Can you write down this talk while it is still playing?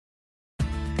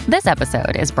This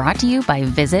episode is brought to you by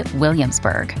Visit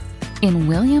Williamsburg. In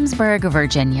Williamsburg,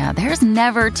 Virginia, there's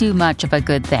never too much of a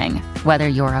good thing. Whether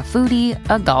you're a foodie,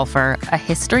 a golfer, a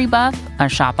history buff, a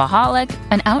shopaholic,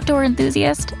 an outdoor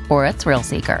enthusiast, or a thrill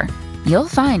seeker, you'll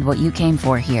find what you came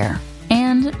for here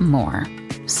and more.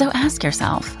 So ask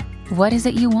yourself, what is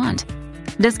it you want?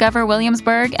 Discover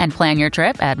Williamsburg and plan your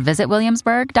trip at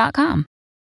visitwilliamsburg.com.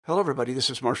 Hello, everybody.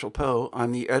 This is Marshall Poe.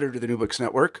 I'm the editor of the New Books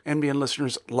Network. NBN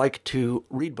listeners like to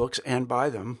read books and buy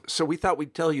them. So we thought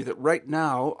we'd tell you that right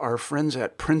now, our friends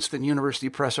at Princeton University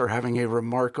Press are having a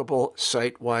remarkable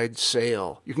site-wide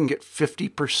sale. You can get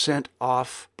 50%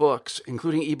 off books,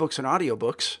 including ebooks and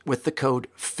audiobooks, with the code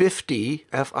 50,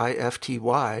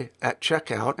 F-I-F-T-Y, at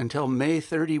checkout until May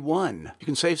 31. You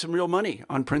can save some real money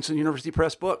on Princeton University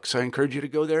Press books. I encourage you to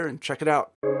go there and check it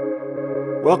out.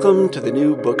 Welcome to the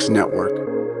New Books Network.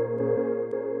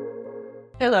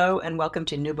 Hello, and welcome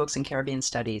to New Books in Caribbean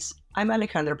Studies. I'm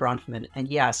Alejandra Bronfman, and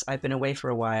yes, I've been away for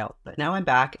a while, but now I'm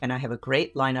back, and I have a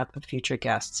great lineup of future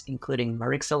guests, including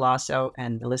Marixa Lasso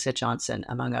and Melissa Johnson,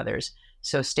 among others,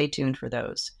 so stay tuned for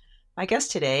those. My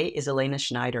guest today is Elena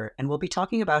Schneider, and we'll be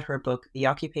talking about her book, The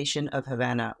Occupation of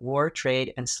Havana, War,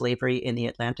 Trade, and Slavery in the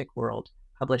Atlantic World,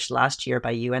 published last year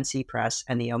by UNC Press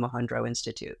and the Omohundro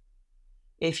Institute.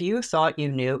 If you thought you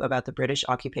knew about the British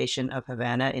occupation of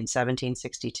Havana in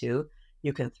 1762,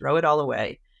 you can throw it all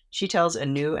away. She tells a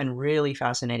new and really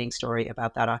fascinating story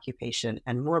about that occupation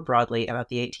and more broadly about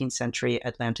the 18th century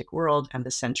Atlantic world and the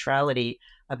centrality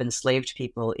of enslaved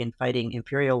people in fighting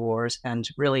imperial wars and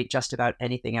really just about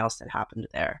anything else that happened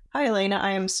there. Hi, Elena.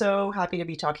 I am so happy to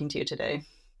be talking to you today.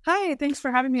 Hi, thanks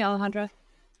for having me, Alejandra.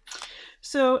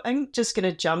 So I'm just going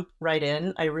to jump right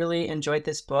in. I really enjoyed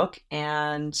this book,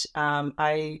 and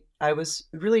I was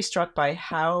really struck by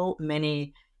how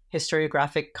many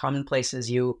historiographic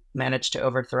commonplaces you managed to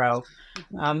overthrow.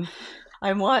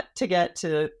 I want to get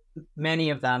to many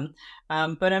of them,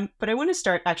 but I want to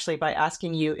start actually by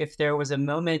asking you if there was a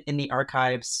moment in the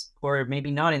archives, or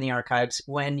maybe not in the archives,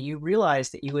 when you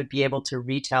realized that you would be able to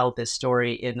retell this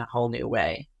story in a whole new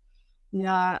way.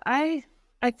 Yeah, I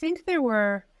think there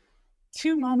were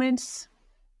two moments.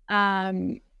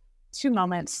 One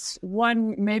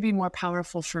maybe more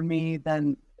powerful for me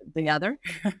than the other.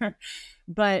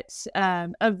 But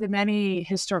of the many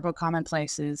historical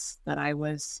commonplaces that I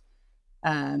was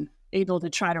able to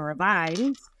try to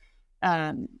revive,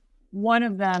 one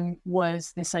of them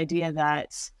was this idea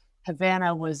that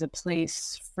Havana was a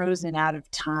place frozen out of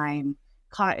time,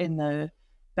 caught in the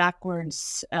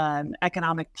backwards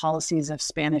economic policies of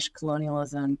Spanish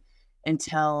colonialism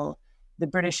until the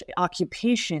British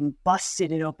occupation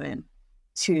busted it open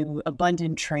to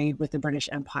abundant trade with the British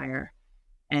Empire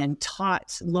and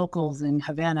taught locals in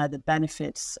Havana the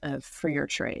benefits of freer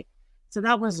trade. So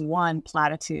that was one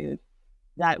platitude.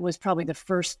 That was probably the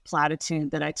first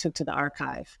platitude that I took to the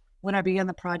archive. When I began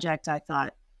the project, I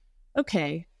thought,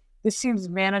 okay, this seems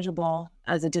manageable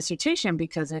as a dissertation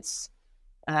because it's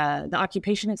the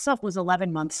occupation itself was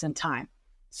 11 months in time.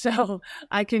 So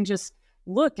I can just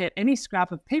look at any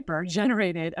scrap of paper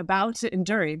generated about and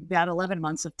during that 11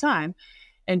 months of time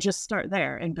and just start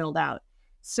there and build out.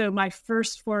 So my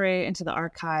first foray into the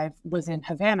archive was in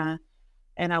Havana,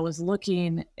 and I was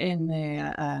looking in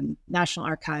the National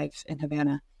Archive in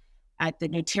Havana at the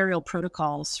notarial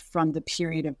protocols from the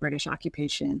period of British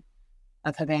occupation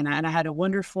of Havana. And I had a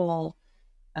wonderful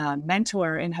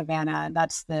mentor in Havana.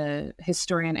 That's the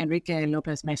historian Enrique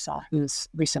Lopez Mesa, who's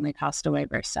recently passed away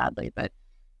very sadly. But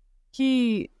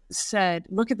he said,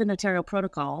 look at the notarial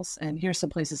protocols, and here's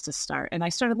some places to start. And I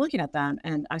started looking at them,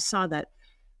 and I saw that,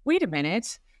 wait a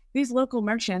minute, these local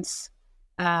merchants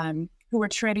who were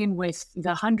trading with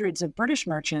the hundreds of British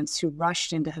merchants who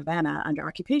rushed into Havana under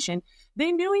occupation,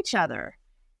 they knew each other.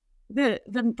 The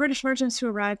British merchants who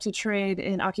arrived to trade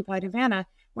in occupied Havana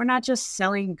were not just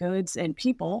selling goods and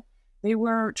people, they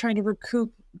were trying to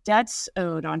recoup debts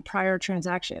owed on prior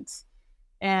transactions.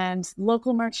 And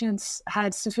local merchants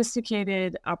had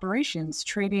sophisticated operations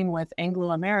trading with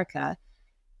Anglo-America,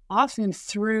 often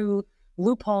through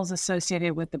loopholes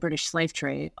associated with the British slave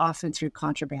trade, often through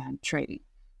contraband trading.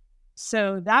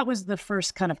 So that was the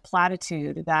first kind of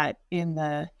platitude that in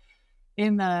the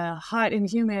hot and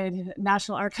humid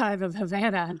National Archive of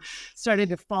Havana started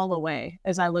to fall away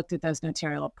as I looked at those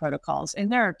notarial protocols.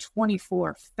 And there are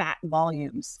 24 fat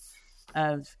volumes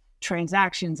of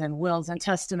transactions and wills and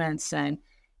testaments and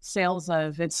sales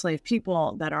of enslaved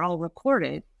people that are all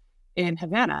recorded in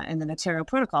Havana in the notarial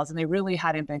protocols, and they really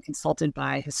hadn't been consulted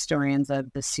by historians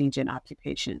of the siege and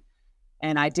occupation.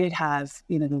 And I did have,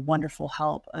 the wonderful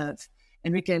help of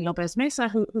Enrique Lopez Mesa,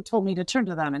 who told me to turn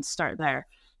to them and start there.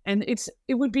 And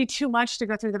it would be too much to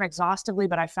go through them exhaustively,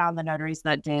 but I found the notaries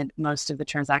that did most of the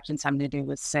transactions having to do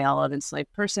with sale of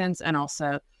enslaved persons, and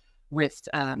also with,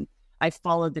 I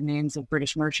followed the names of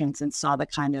British merchants and saw the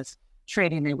kind of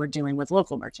trading they were doing with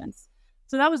local merchants.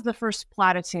 So that was the first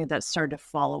platitude that started to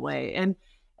fall away. And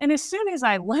as soon as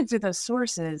I looked at those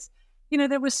sources,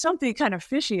 there was something kind of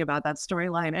fishy about that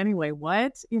storyline anyway.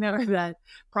 What? That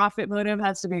profit motive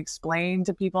has to be explained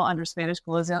to people under Spanish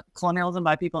colonialism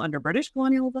by people under British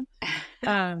colonialism.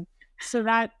 So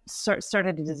that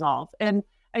started to dissolve. And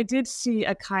I did see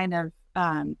a kind of,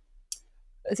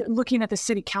 looking at the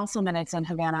city council minutes in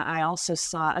Havana, I also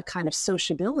saw a kind of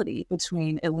sociability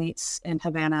between elites in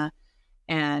Havana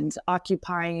and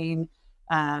occupying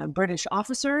British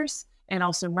officers, and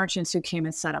also merchants who came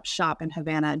and set up shop in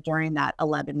Havana during that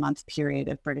 11-month period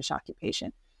of British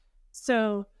occupation.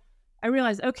 So I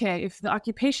realized, okay, if the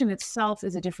occupation itself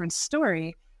is a different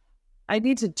story, I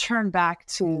need to turn back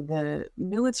to the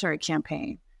military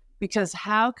campaign, because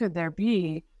how could there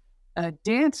be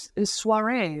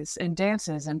soirees and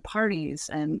dances and parties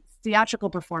and theatrical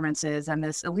performances and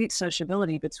this elite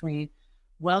sociability between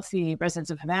wealthy residents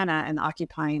of Havana and the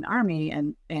occupying army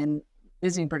and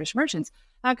busy British merchants?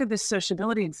 How could this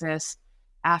sociability exist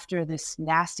after this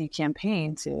nasty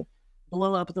campaign to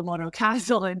blow up the Morro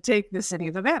Castle and take the city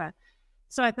of Havana?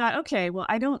 So I thought, okay, well,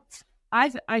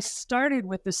 I started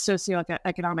with the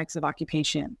socioeconomics of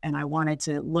occupation, and I wanted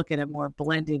to look at a more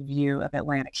blended view of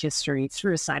Atlantic history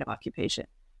through a side of occupation.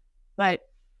 But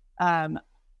there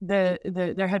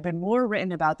had been more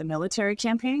written about the military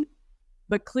campaign,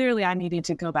 but clearly I needed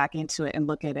to go back into it and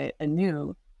look at it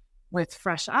anew with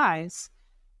fresh eyes.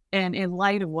 And in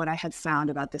light of what I had found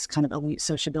about this kind of elite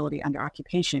sociability under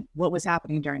occupation, what was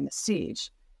happening during the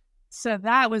siege. So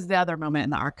that was the other moment in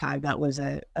the archive. That was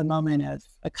a moment of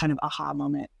a kind of aha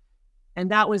moment.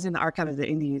 And that was in the Archive of the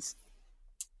Indies.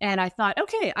 And I thought,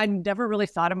 okay, I never really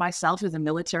thought of myself as a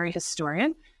military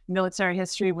historian. Military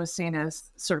history was seen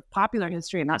as sort of popular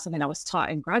history and not something I was taught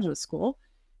in graduate school.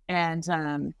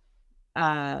 And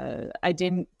I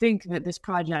didn't think that this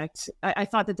project, I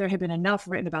thought that there had been enough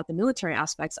written about the military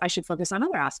aspects. I should focus on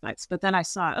other aspects. But then I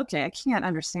saw, okay, I can't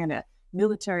understand a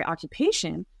military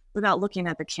occupation without looking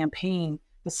at the campaign,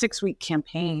 the 6-week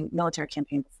military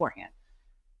campaign beforehand.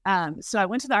 So I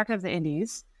went to the Archive of the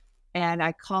Indies and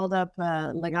I called up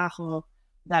a legajo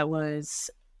that was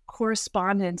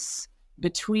correspondence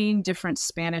between different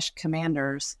Spanish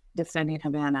commanders defending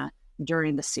Havana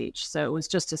during the siege. So it was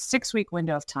just a 6-week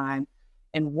window of time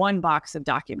and one box of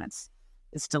documents.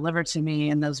 It's delivered to me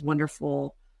in those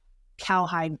wonderful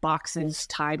cowhide boxes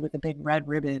tied with a big red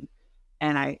ribbon.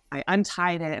 And I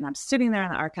untied it, and I'm sitting there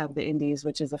in the Archive of the Indies,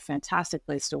 which is a fantastic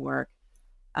place to work.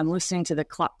 I'm listening to the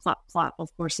clop, clop, clop of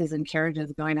horses and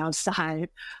carriages going outside.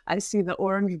 I see the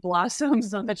orange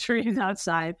blossoms on the trees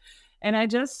outside. And I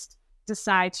just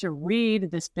decide to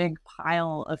read this big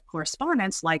pile of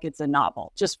correspondence like it's a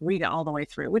novel. Just read it all the way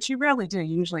through, which you rarely do.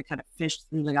 You usually kind of fish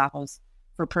through legajos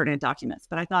for pertinent documents.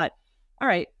 But I thought, all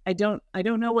right, I don't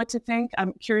know what to think.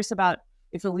 I'm curious about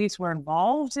if elites were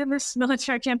involved in this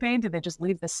military campaign. Did they just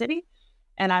leave the city?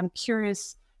 And I'm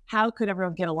curious, how could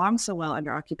everyone get along so well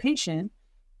under occupation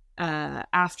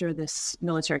after this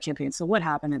military campaign? So what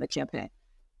happened in the campaign?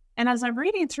 And as I'm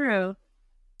reading through,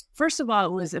 first of all,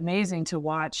 it was amazing to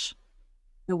watch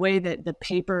the way that the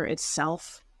paper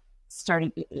itself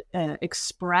started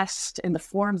expressed, and the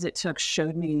forms it took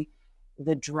showed me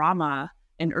the drama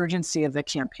and urgency of the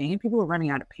campaign. People were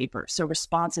running out of paper. So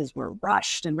responses were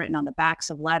rushed and written on the backs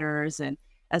of letters. And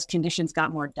as conditions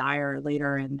got more dire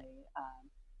later in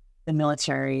the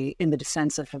military, in the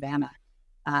defense of Havana,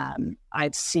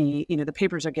 I'd see, the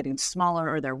papers are getting smaller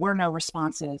or there were no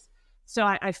responses. So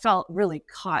I felt really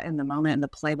caught in the moment in the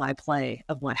play-by-play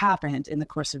of what happened in the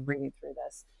course of reading through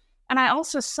this. And I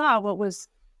also saw what was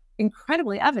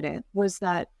incredibly evident was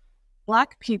that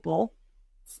Black people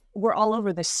were all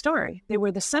over this story. They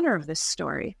were the center of this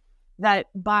story, that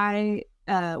by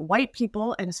white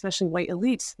people, and especially white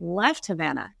elites, left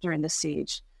Havana during the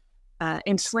siege.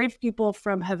 Enslaved people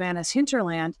from Havana's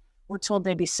hinterland were told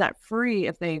they'd be set free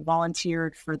if they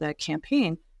volunteered for the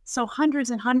campaign. So hundreds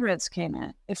and hundreds came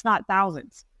in, if not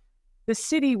thousands. The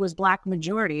city was Black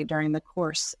majority during the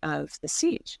course of the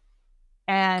siege.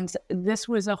 And this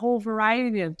was a whole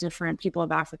variety of different people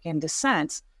of African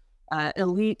descent,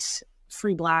 elite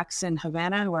free Blacks in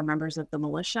Havana who are members of the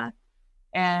militia,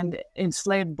 and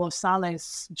enslaved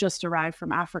bozales just arrived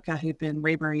from Africa who'd been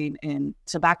laboring in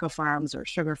tobacco farms or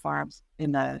sugar farms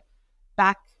in the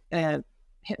backlands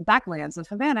of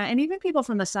Havana, and even people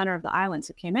from the center of the islands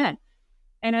who came in.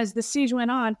 And as the siege went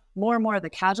on, more and more of the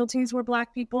casualties were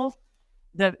Black people.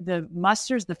 the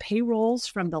musters, the payrolls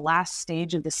from the last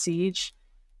stage of the siege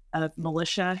of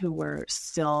militia who were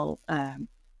still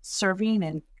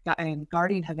serving and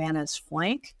guarding Havana's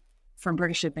flank from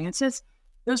British advances,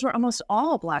 those were almost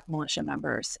all Black militia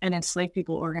members and enslaved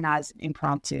people organized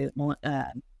impromptu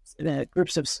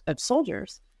groups of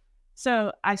soldiers.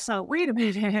 So I saw, wait a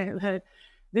minute,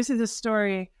 this is a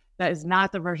story that is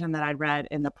not the version that I'd read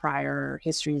in the prior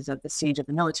histories of the siege of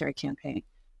the military campaign,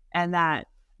 and that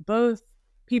both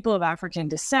people of African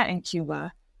descent in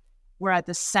Cuba were at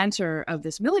the center of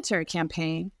this military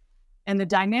campaign, and the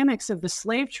dynamics of the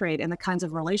slave trade and the kinds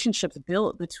of relationships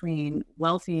built between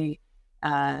wealthy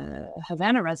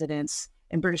Havana residents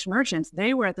and British merchants,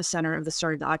 they were at the center of the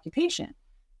start of the occupation.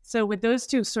 So with those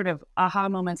two sort of aha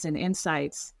moments and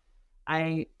insights,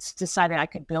 I decided I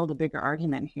could build a bigger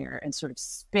argument here and sort of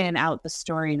spin out the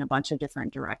story in a bunch of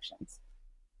different directions.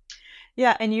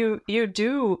 Yeah, and you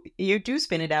do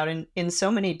spin it out in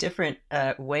so many different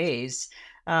ways.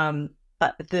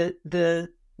 But the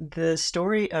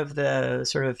story of the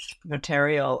sort of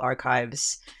notarial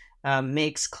archives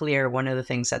makes clear one of the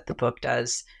things that the book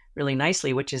does really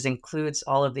nicely, which is includes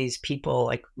all of these people,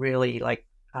 like really like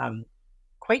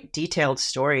quite detailed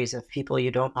stories of people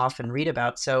you don't often read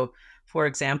about. So, for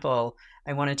example,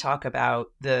 I want to talk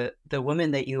about the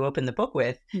woman that you open the book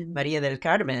with, Maria del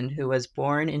Carmen, who was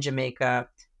born in Jamaica,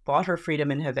 bought her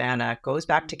freedom in Havana, goes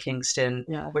back to Kingston,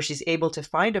 where she's able to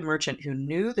find a merchant who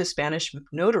knew the Spanish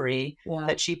notary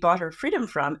that she bought her freedom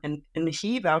from, and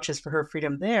he vouches for her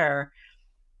freedom there.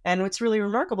 And what's really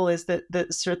remarkable is that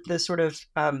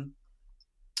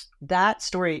that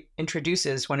story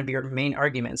introduces one of your main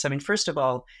arguments. I mean, first of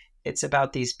all, it's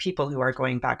about these people who are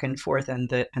going back and forth, and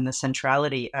the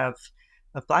centrality of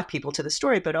Black people to the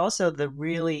story, but also the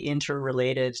really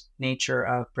interrelated nature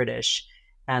of British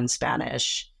and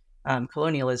Spanish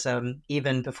colonialism,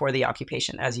 even before the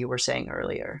occupation, as you were saying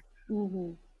earlier.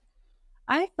 Mm-hmm.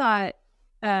 I thought,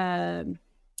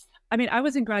 I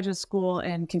was in graduate school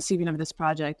and conceiving of this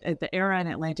project at the era in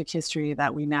Atlantic history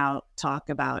that we now talk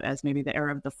about as maybe the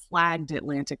era of the flagged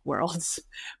Atlantic worlds,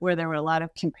 where there were a lot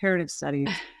of comparative studies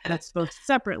that spoke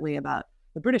separately about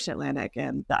the British Atlantic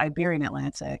and the Iberian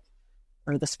Atlantic,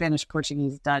 or the Spanish,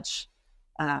 Portuguese, Dutch,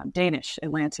 Danish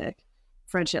Atlantic,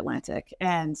 French Atlantic.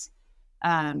 And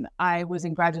I was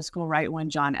in graduate school right when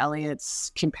John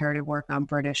Eliot's comparative work on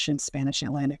British and Spanish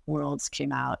Atlantic worlds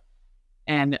came out.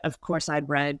 And of course, I'd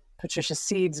read Patricia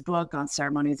Seed's book on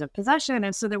ceremonies of possession.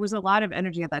 And so there was a lot of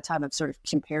energy at that time of sort of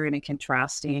comparing and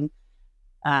contrasting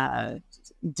the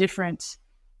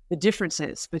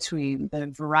differences between the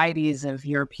varieties of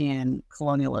European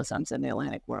colonialisms in the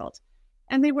Atlantic world.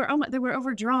 And they were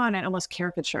overdrawn and almost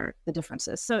caricatured, the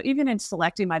differences. So even in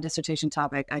selecting my dissertation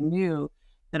topic, I knew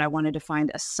that I wanted to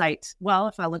find a site. Well,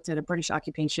 if I looked at a British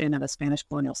occupation of a Spanish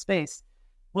colonial space,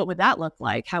 what would that look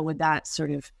like? How would that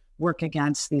sort of work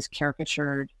against these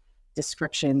caricatured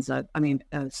descriptions of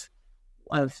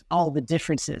all the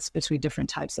differences between different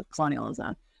types of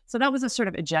colonialism? So that was a sort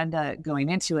of agenda going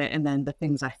into it. And then the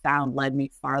things I found led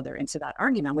me farther into that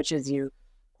argument, which, as you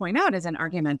point out, is an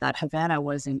argument that Havana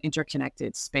was an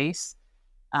interconnected space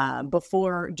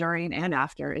before, during, and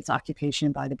after its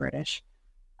occupation by the British.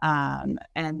 And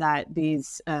that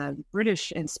these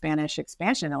British and Spanish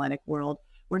expansion in the Atlantic world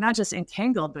were not just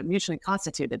entangled, but mutually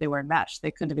constituted. They were enmeshed.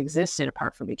 They couldn't have existed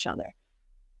apart from each other.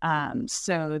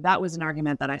 So that was an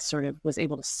argument that I sort of was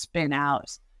able to spin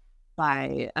out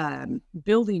by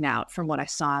building out from what I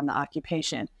saw in the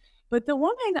occupation. But the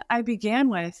woman I began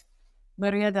with,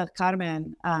 Maria del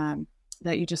Carmen,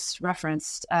 that you just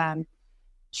referenced,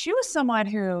 she was someone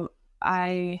who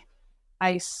I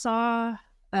saw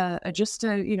just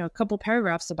a couple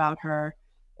paragraphs about her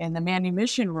in the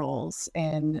manumission rolls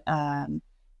in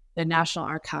the National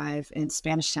Archive in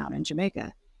Spanish Town in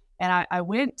Jamaica. And I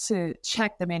went to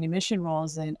check the manumission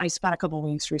rolls, and I spent a couple of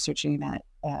weeks researching at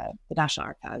the National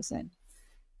Archives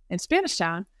in Spanish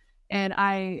Town. And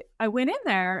I went in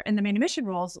there in the manumission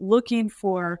rolls looking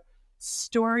for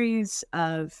stories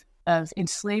of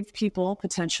enslaved people,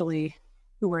 potentially,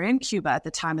 who were in Cuba at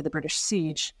the time of the British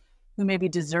siege, who maybe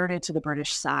deserted to the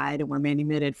British side and were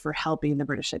manumitted for helping the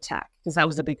British attack, because that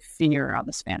was a big fear on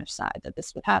the Spanish side that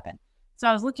this would happen. So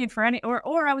I was looking for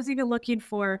or I was even looking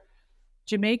for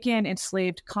Jamaican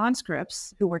enslaved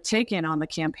conscripts who were taken on the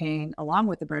campaign along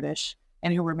with the British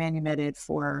and who were manumitted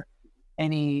for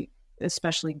any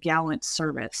especially gallant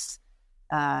service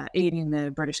aiding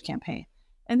the British campaign.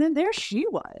 And then there she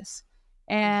was.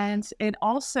 And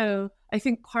also, I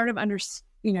think part of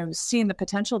seeing the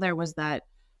potential there was that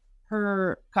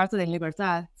her Carta de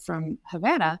Libertad from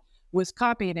Havana was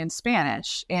copied in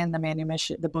Spanish in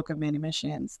the book of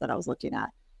manumissions that I was looking at.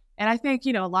 And I think,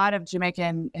 a lot of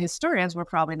Jamaican historians were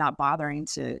probably not bothering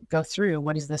to go through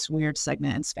what is this weird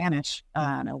segment in Spanish,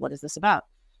 and what is this about?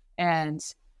 And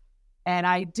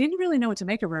I didn't really know what to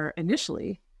make of her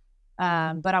initially,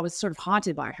 but I was sort of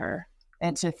haunted by her.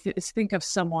 And to think of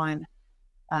someone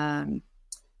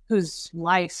whose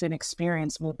life and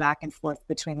experience moved back and forth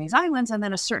between these islands, and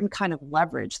then a certain kind of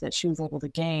leverage that she was able to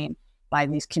gain by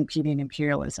these competing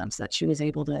imperialisms, that she was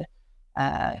able to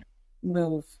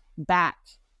move back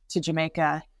to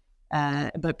Jamaica,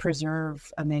 but preserve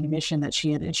a manumission that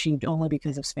she had achieved only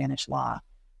because of Spanish law.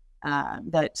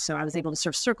 So I was able to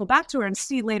sort of circle back to her and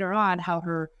see later on how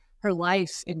her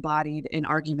life embodied an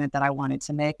argument that I wanted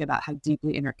to make about how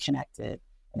deeply interconnected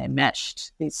and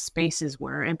enmeshed these spaces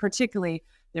were. And particularly,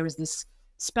 there was this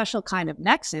special kind of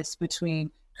nexus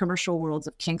between commercial worlds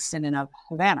of Kingston and of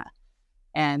Havana,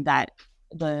 and that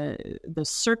the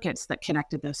circuits that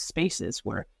connected those spaces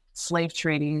were slave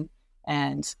trading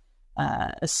and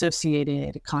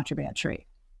associated contraband trade.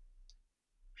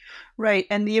 Right.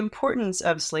 And the importance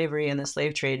of slavery and the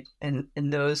slave trade in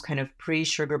those kind of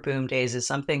pre-sugar boom days is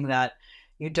something that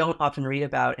you don't often read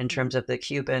about in terms of the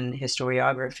Cuban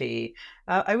historiography.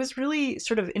 I was really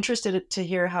sort of interested to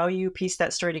hear how you pieced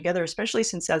that story together, especially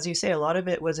since, as you say, a lot of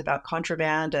it was about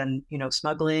contraband and,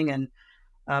 smuggling and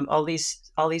all these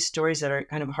stories that are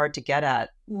kind of hard to get at.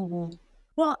 Mm-hmm.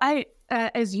 Well,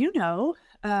 as you know,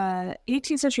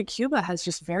 18th century Cuba has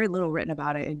just very little written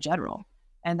about it in general.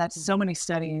 And that's so many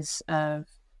studies of,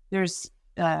 there's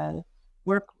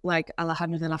work like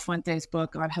Alejandro de la Fuente's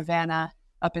book on Havana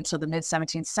up until the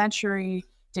mid-17th century.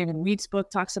 David Wheat's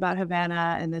book talks about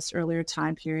Havana in this earlier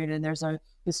time period. And there's a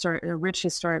rich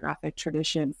historiographic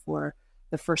tradition for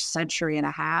the first century and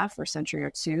a half or century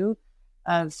or two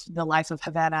of the life of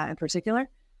Havana in particular.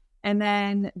 And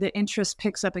then the interest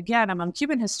picks up again among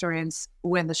Cuban historians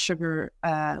when sugar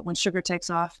takes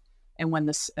off and when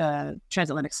this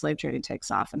transatlantic slave trading takes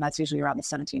off. And that's usually around the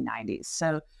 1790s.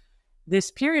 So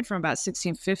this period from about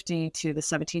 1650 to the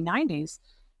 1790s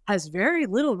has very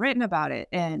little written about it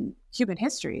in Cuban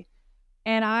history.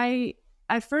 And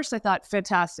at first I thought,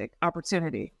 fantastic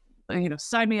opportunity,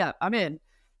 sign me up, I'm in.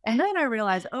 And then I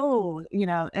realized,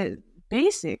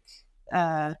 basic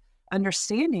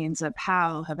understandings of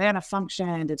how Havana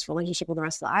functioned, its relationship with the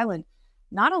rest of the island,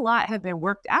 not a lot have been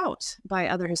worked out by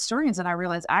other historians. And I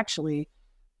realized actually,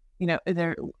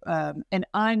 an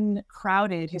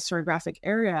uncrowded historiographic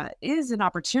area is an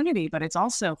opportunity, but it's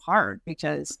also hard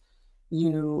because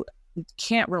you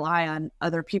can't rely on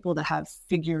other people that have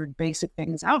figured basic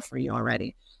things out for you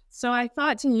already. So I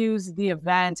thought to use the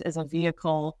event as a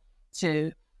vehicle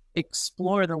to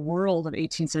explore the world of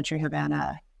 18th century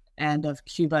Havana and of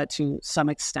Cuba to some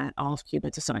extent, all of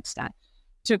Cuba to some extent,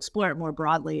 to explore it more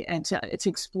broadly and to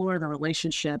explore the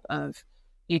relationship of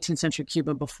 18th century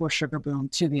Cuba before sugar boom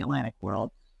to the Atlantic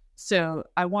world. So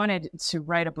I wanted to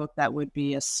write a book that would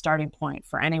be a starting point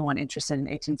for anyone interested in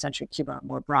 18th century Cuba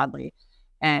more broadly,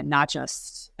 and not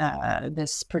just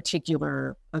this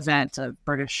particular event of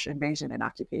British invasion and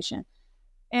occupation.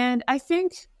 And I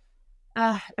think,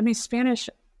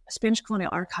 Spanish colonial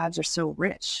archives are so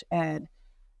rich, and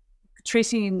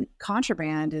tracing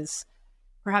contraband is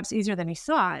perhaps easier than you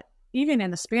thought, even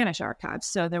in the Spanish archives.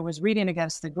 So there was reading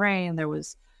against the grain, there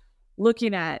was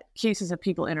looking at cases of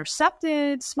people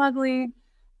intercepted smuggling,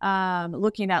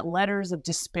 looking at letters of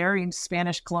despairing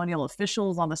Spanish colonial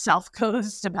officials on the South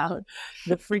Coast about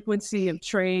the frequency of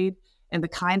trade and the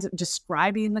kinds of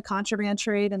describing the contraband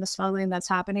trade and the smuggling that's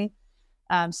happening.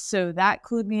 So that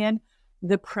clued me in.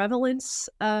 The prevalence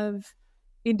of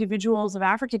individuals of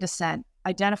African descent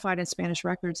identified in Spanish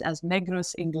records as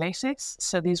negros ingleses.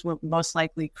 So these were most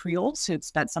likely Creoles who had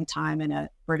spent some time in a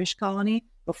British colony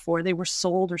before they were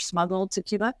sold or smuggled to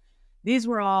Cuba. These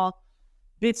were all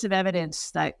bits of evidence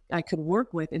that I could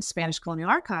work with in Spanish colonial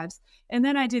archives. And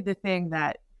then I did the thing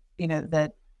that,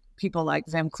 that people like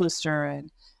Wim Klooster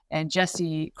and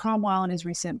Jesse Cromwell in his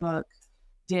recent book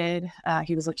did.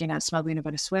 He was looking at smuggling in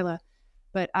Venezuela.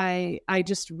 But I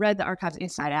just read the archives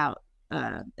inside out.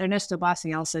 Ernesto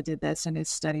Bassi also did this in his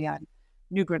study on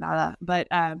New Granada. But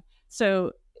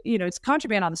so, it's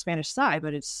contraband on the Spanish side,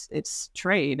 but it's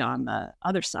trade on the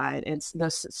other side. And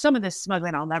some of this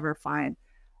smuggling I'll never find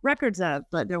records of,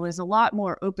 but there was a lot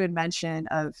more open mention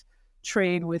of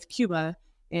trade with Cuba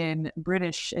in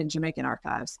British and Jamaican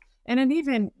archives. And then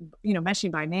even,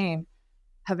 mentioning by name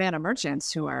Havana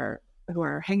merchants who are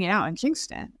hanging out in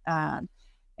Kingston,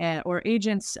 or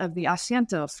agents of the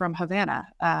Asiento from Havana,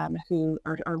 who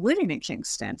are living in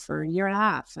Kingston for a year and a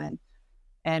half. And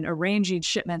and arranging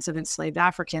shipments of enslaved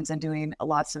Africans and doing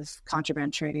lots of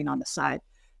contraband trading on the side.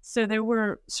 So there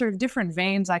were sort of different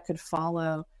veins I could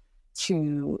follow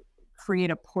to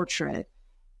create a portrait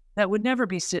that would never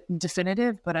be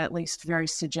definitive, but at least very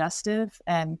suggestive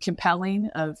and compelling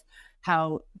of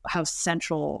how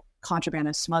central contraband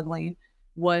and smuggling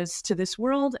was to this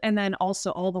world. And then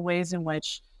also all the ways in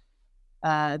which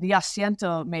the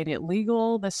asiento made it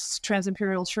legal, this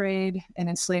trans-imperial trade and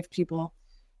enslaved people.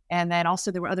 And then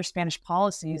also there were other Spanish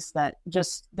policies that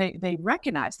just, they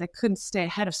recognized they couldn't stay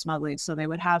ahead of smuggling. So they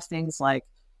would have things like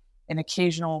an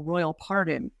occasional royal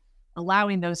pardon,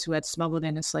 allowing those who had smuggled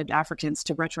in enslaved Africans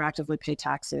to retroactively pay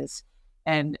taxes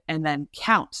and then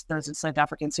count those enslaved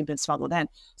Africans who'd been smuggled in.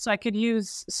 So I could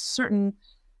use certain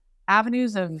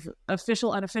avenues of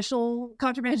official, unofficial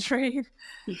contraband trade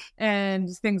and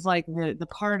things like the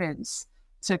pardons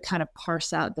to kind of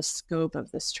parse out the scope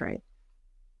of this trade.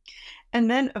 And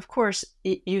then, of course,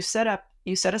 you set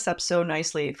us up so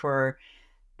nicely for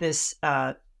this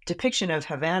depiction of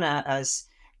Havana as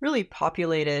really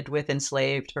populated with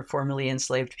enslaved or formerly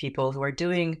enslaved people who are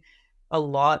doing a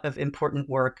lot of important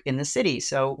work in the city.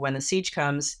 So when the siege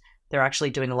comes, they're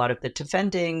actually doing a lot of the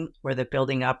defending or the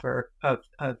building up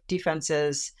of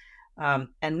defenses.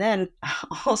 And then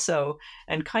also,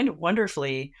 and kind of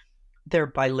wonderfully, they're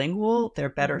bilingual, they're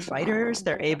better fighters,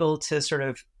 they're able to sort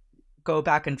of go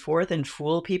back and forth and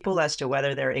fool people as to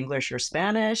whether they're English or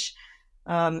Spanish.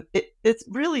 It's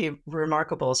really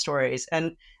remarkable stories,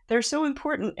 and they're so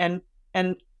important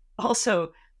and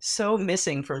also so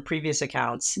missing from previous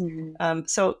accounts. Mm-hmm.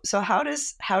 So how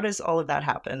does all of that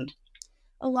happen?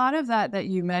 A lot of that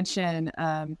you mentioned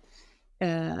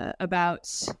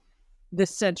about the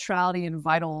centrality and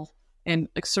vital and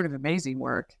sort of amazing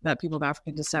work that people of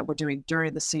African descent were doing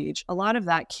during the siege. A lot of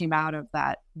that came out of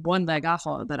that one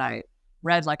legajo that I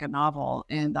read like a novel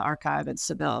in the archive in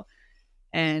Seville.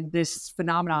 And this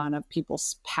phenomenon of people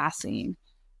passing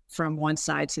from one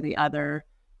side to the other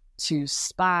to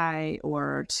spy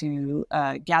or to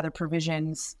gather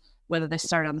provisions, whether they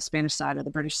started on the Spanish side or the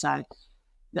British side.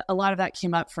 A lot of that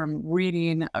came up from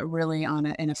reading really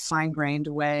in a fine-grained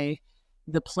way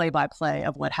the play-by-play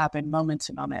of what happened moment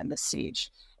to moment in the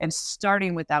siege, and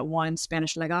starting with that one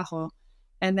Spanish legajo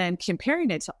and then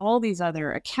comparing it to all these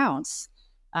other accounts,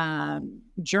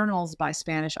 journals by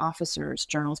Spanish officers,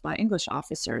 journals by English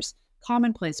officers,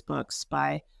 commonplace books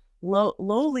by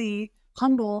lowly,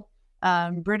 humble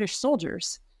British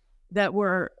soldiers that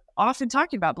were often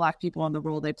talking about Black people and the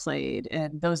role they played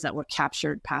and those that were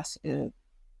captured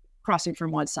crossing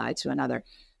from one side to another.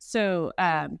 So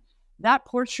that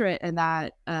portrait and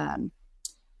that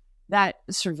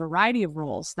sort of variety of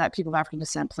roles that people of African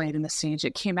descent played in the siege,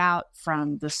 it came out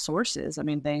from the sources. I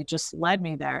mean, they just led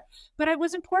me there. But it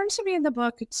was important to me in the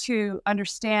book to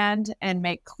understand and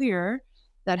make clear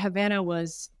that Havana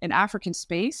was an African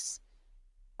space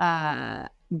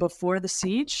before the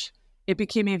siege. It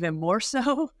became even more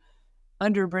so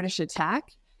under British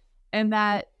attack, and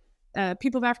that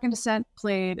people of African descent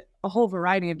played a whole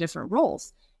variety of different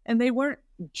roles. And they weren't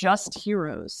just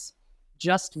heroes,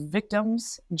 just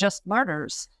victims, just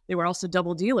martyrs. They were also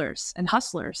double dealers and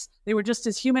hustlers. They were just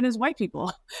as human as white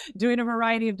people, doing a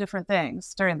variety of different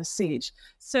things during the siege.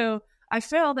 So I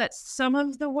feel that some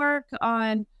of the work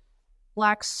on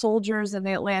Black soldiers in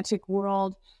the Atlantic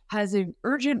world has an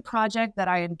urgent project that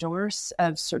I endorse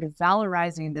of sort of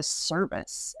valorizing this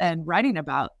service and writing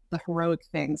about the heroic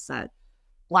things that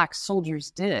Black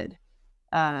soldiers did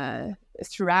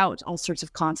throughout all sorts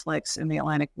of conflicts in the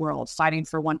Atlantic world, fighting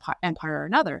for one empire or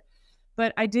another.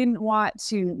 But I didn't want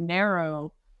to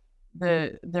narrow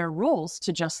their roles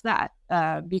to just that,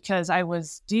 because I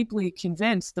was deeply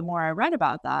convinced, the more I read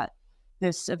about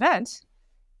this event,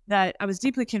 that I was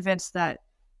deeply convinced that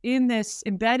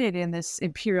embedded in this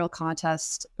imperial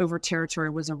contest over territory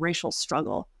was a racial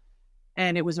struggle,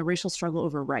 and it was a racial struggle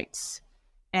over rights.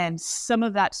 And some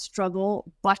of that struggle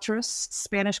buttressed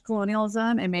Spanish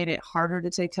colonialism and made it harder to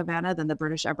take Havana than the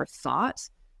British ever thought,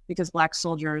 because Black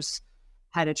soldiers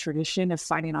had a tradition of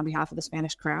fighting on behalf of the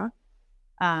Spanish crown.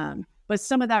 But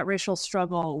some of that racial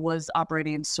struggle was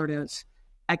operating sort of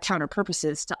at counter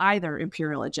purposes to either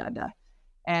imperial agenda.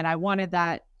 And I wanted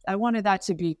that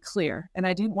to be clear. And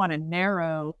I didn't want to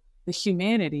narrow the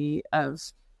humanity of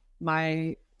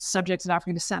my subjects of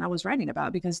African descent I was writing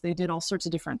about, because they did all sorts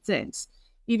of different things.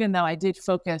 Even though I did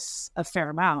focus a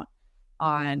fair amount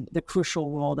on the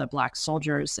crucial role that Black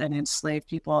soldiers and enslaved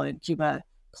people in Cuba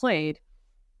played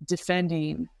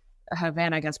defending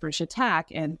Havana against British attack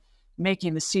and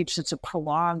making the siege such a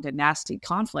prolonged and nasty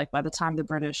conflict. By the time the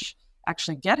British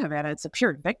actually get Havana, it's a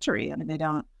pure victory. I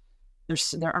mean,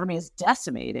 their army is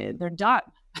decimated. They're done.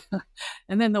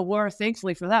 And then the war,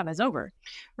 thankfully for them, is over.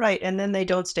 Right. And then they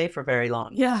don't stay for very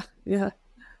long. Yeah.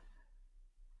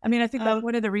 I mean, I think that's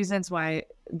one of the reasons why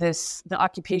the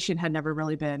occupation had never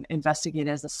really been investigated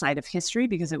as a site of history,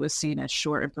 because it was seen as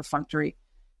short and perfunctory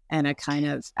and a kind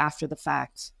of after the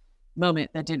fact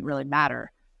moment that didn't really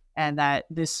matter. And that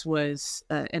this was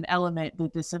an element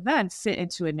that this event fit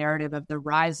into a narrative of the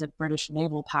rise of British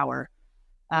naval power,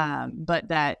 but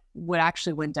that what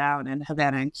actually went down in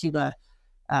Havana and Cuba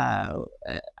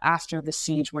after the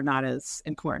siege were not as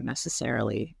important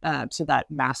necessarily to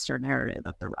that master narrative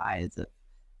of the rise of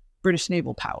British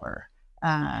naval power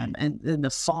and the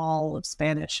fall of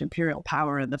Spanish imperial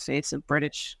power in the face of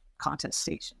British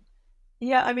contestation.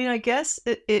 Yeah, I mean, I guess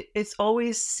it's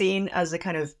always seen as a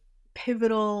kind of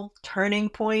pivotal turning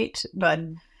point, but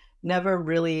never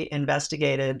really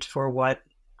investigated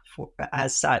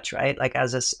as such, right? Like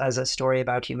as a story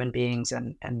about human beings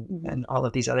and all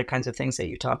of these other kinds of things that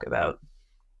you talk about.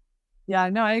 Yeah,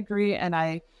 no, I agree. And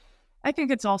I think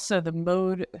it's also the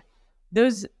mode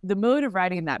of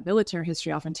writing that military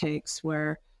history often takes,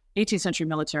 where 18th century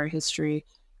military history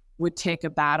would take a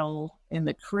battle in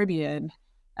the Caribbean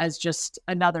as just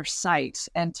another site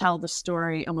and tell the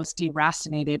story almost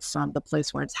deracinated from the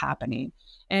place where it's happening.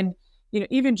 And,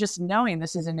 even just knowing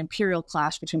this is an imperial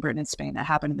clash between Britain and Spain that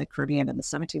happened in the Caribbean in the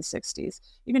 1760s,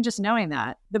 even just knowing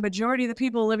that the majority of the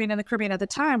people living in the Caribbean at the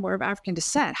time were of African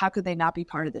descent, how could they not be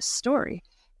part of this story?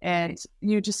 And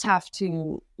you just have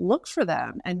to look for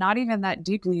them, and not even that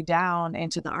deeply down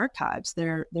into the archives.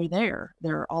 They're there.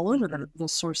 They're all over the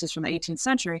sources from the 18th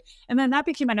century. And then that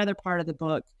became another part of the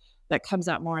book that comes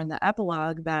out more in the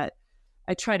epilogue, that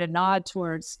I try to nod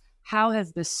towards how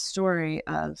has this story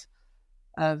of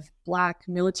Black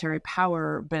military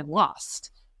power been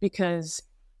lost? Because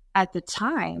at the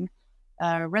time,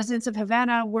 residents of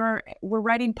Havana were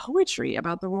writing poetry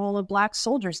about the role of Black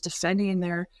soldiers defending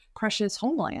their precious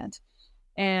homeland.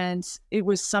 And it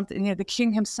was something, the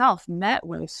king himself met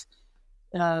with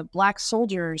Black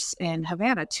soldiers in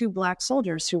Havana, 2 Black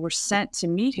soldiers who were sent to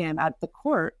meet him at the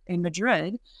court in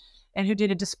Madrid, and who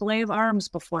did a display of arms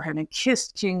before him and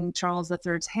kissed King Charles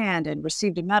III's hand and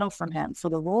received a medal from him for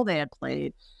the role they had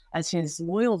played as his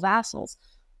loyal vassals.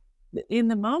 In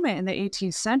the moment in the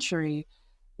 18th century,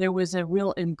 there was a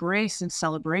real embrace and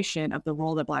celebration of the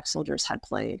role that Black soldiers had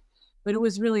played. But it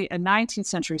was really a 19th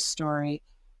century story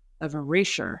of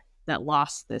erasure that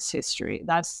lost this history.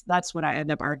 That's what I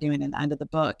end up arguing in the end of the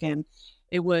book. And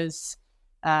it was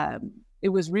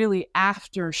really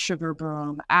after sugar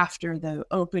boom, after the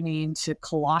opening to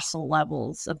colossal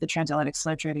levels of the transatlantic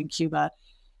slave trade in Cuba,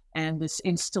 and this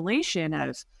installation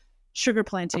of sugar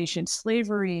plantation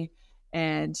slavery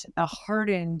and a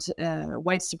hardened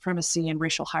white supremacy and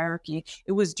racial hierarchy.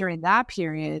 It was during that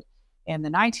period in the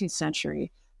 19th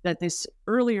century that this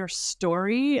earlier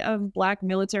story of Black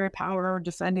military power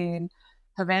defending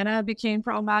Havana became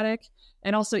problematic,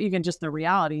 and also even just the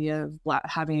reality of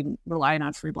relying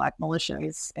on free Black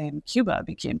militias in Cuba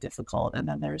became difficult. And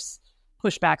then there's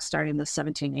pushback starting in the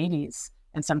 1780s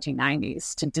and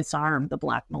 1790s to disarm the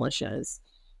Black militias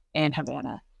in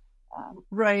Havana.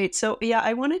 Right. So, yeah,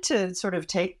 I wanted to sort of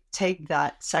take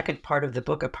that second part of the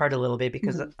book apart a little bit,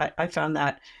 because I found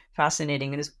that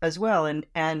fascinating as well.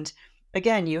 And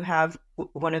again, you have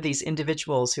one of these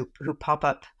individuals who pop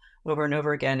up over and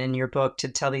over again in your book to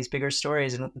tell these bigger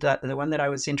stories. And the one that I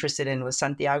was interested in was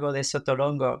Santiago de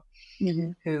Sotolongo,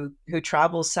 who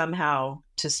travels somehow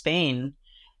to Spain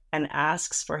and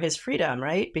asks for his freedom,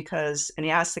 right? And he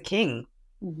asks the king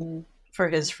for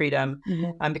his freedom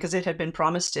because it had been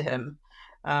promised to him.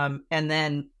 And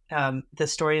then the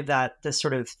story of that,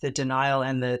 the denial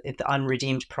and the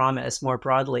unredeemed promise more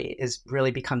broadly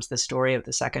really becomes the story of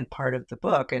the second part of the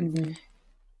book. And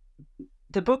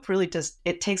the book really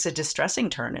takes a distressing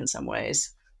turn in some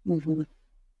ways.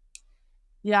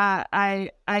 Yeah, I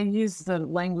use the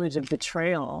language of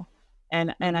betrayal.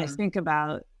 And I think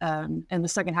about, in the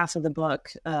second half of the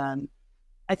book,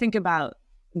 I think about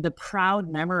the proud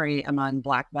memory among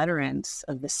Black veterans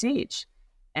of the siege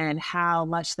and how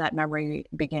much that memory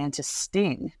began to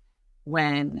sting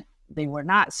when they were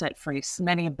not set free. So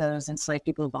many of those enslaved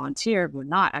people who volunteered were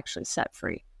not actually set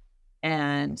free.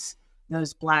 And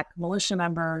those Black militia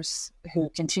members who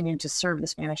continued to serve the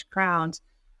Spanish crown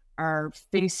are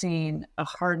facing a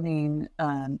hardening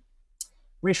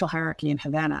racial hierarchy in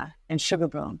Havana and sugar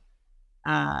boom.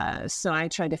 So I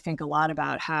tried to think a lot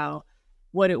about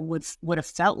what it would have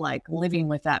felt like living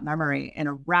with that memory in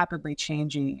a rapidly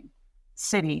changing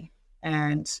city,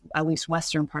 and at least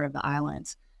western part of the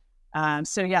island.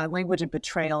 So yeah, language of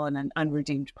betrayal and an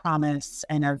unredeemed promise,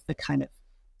 and of the kind of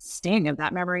sting of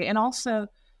that memory, and also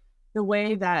the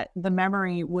way that the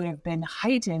memory would have been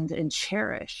heightened and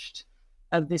cherished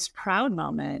of this proud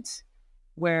moment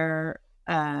where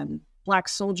Black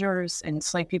soldiers and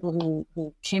enslaved people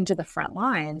who came to the front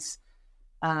lines,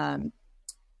 held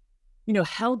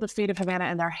the fate of Havana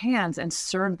in their hands and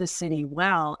served the city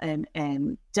well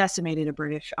and decimated a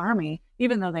British army.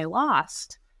 Even though they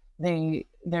lost, their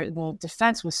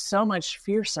defense was so much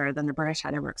fiercer than the British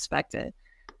had ever expected.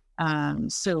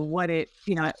 So what it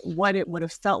would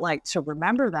have felt like to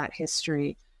remember that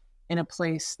history in a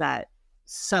place that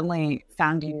suddenly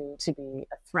found you to be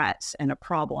a threat and a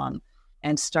problem,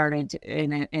 and started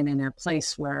in a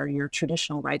place where your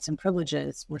traditional rights and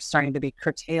privileges were starting to be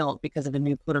curtailed because of a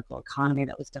new political economy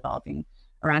that was developing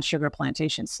around sugar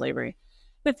plantation slavery.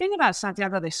 The thing about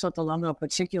Santiago de Sotolongo in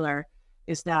particular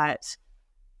is that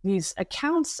these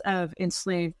accounts of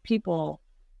enslaved people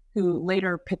who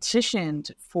later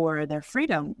petitioned for their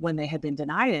freedom when they had been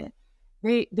denied it,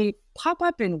 they pop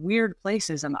up in weird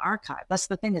places in the archive. That's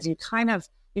the thing, is you can't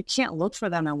look for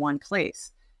them in one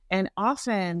place. And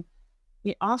often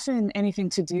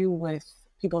anything to do with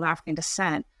people of African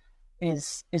descent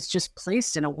is just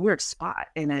placed in a weird spot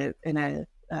in a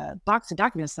box of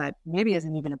documents that maybe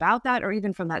isn't even about that, or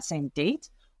even from that same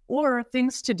date, or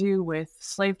things to do with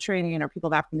slave trading or people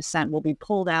of African descent will be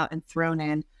pulled out and thrown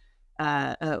in.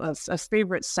 A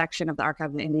favorite section of the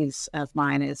Archive of the Indies of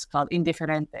mine is called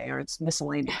Indiferente, or it's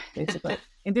miscellaneous, basically.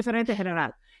 Indiferente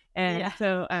general. And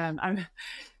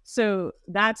so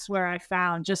that's where I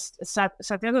found just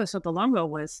Santiago de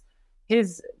Sotolongo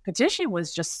his petition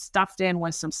was just stuffed in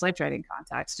with some slave trading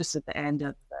contacts just at the end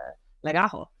of the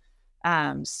legajo.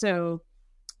 So,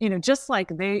 just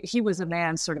like he was a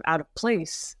man sort of out of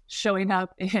place, showing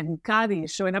up in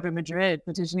Cadiz, showing up in Madrid,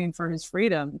 petitioning for his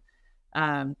freedom.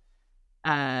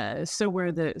 So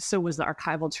was the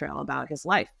archival trail about his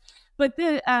life. But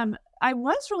I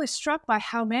was really struck by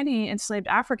how many enslaved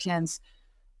Africans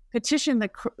petitioned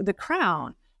the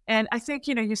crown. And I think,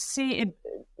 you see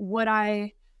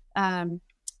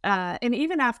and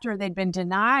even after they'd been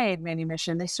denied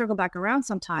manumission, they circle back around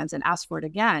sometimes and ask for it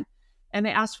again. And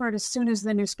they asked for it as soon as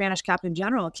the new Spanish Captain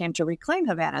General came to reclaim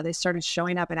Havana. They started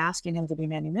showing up and asking him to be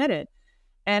manumitted.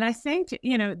 And I think,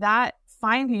 that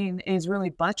finding is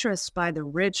really buttressed by the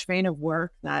rich vein of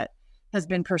work that has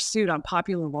been pursued on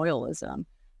popular royalism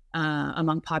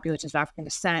among populations of African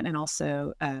descent, and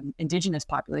also indigenous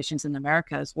populations in the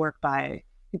Americas, work by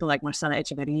people like Marcela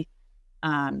Echeverri,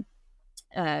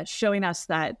 showing us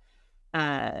that,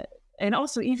 and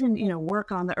also even,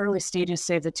 work on the early stages,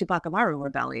 say, of the Tupac Amaru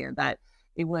rebellion, that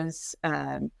it was,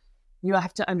 you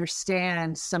have to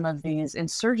understand some of these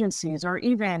insurgencies or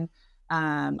even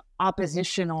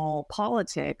oppositional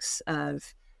politics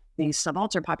of these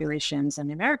subaltern populations in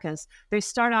the Americas. They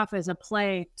start off as a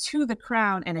play to the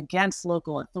crown and against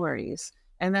local authorities,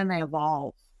 and then they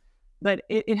evolve. But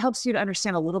it helps you to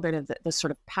understand a little bit of the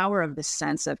sort of power of this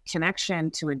sense of connection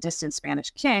to a distant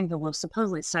Spanish king who will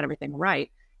supposedly set everything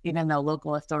right, even though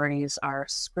local authorities are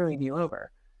screwing you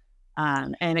over.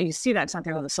 And you see that in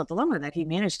Santiago de Sotolongo, that he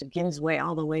managed to get his way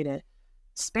all the way to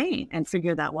Spain and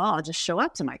figure that, well, I'll just show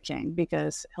up to my king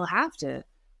because he'll have to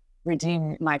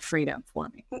redeem my freedom for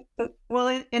me.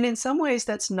 Well, and in some ways,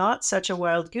 that's not such a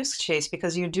wild goose chase,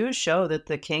 because you do show that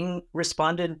the king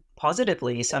responded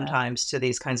positively sometimes to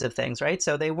these kinds of things, right?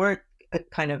 So they weren't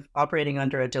kind of operating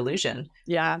under a delusion.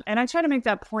 Yeah, and I try to make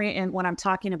that point when I'm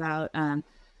talking about in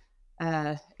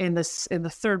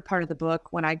the third part of the book,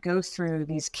 when I go through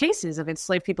these cases of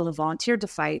enslaved people who volunteered to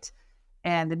fight,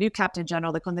 and the new Captain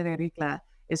General, the Conde de Ricla,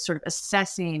 is sort of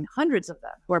assessing hundreds of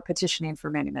them who are petitioning for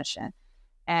manumission.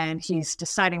 And he's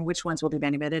deciding which ones will be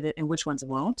manumitted and which ones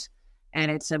won't. And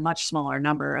it's a much smaller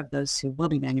number of those who will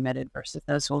be manumitted versus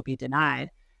those who will be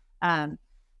denied.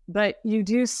 But you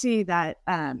do see that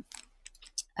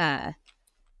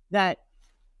that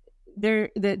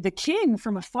the king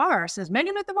from afar says,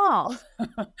 manumit them all.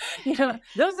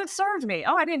 Those that served me.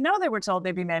 Oh, I didn't know they were told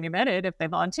they'd be manumitted if they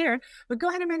volunteered, but go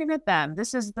ahead and manumit them.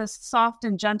 This is the soft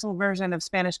and gentle version of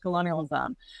Spanish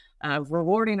colonialism,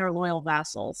 rewarding our loyal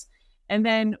vassals. And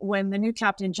then when the new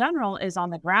Captain General is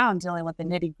on the ground dealing with the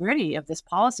nitty gritty of this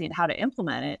policy and how to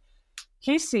implement it,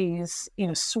 he sees,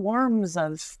 swarms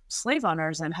of slave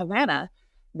owners in Havana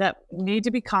that need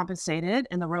to be compensated,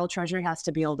 and the Royal Treasury has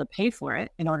to be able to pay for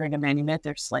it in order to manumit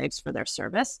their slaves for their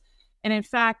service. And in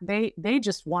fact, they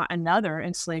just want another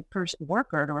enslaved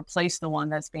worker to replace the one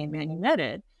that's being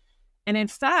manumitted. And in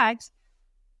fact,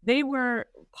 they were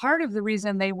part of the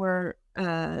reason they were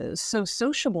so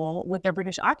sociable with their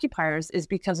British occupiers is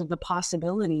because of the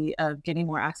possibility of getting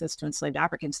more access to enslaved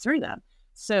Africans through them.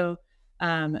 So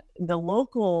the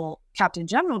local captain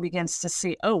general begins to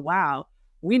see, oh, wow,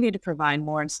 we need to provide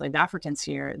more enslaved Africans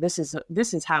here. This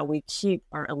is how we keep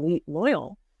our elite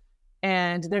loyal.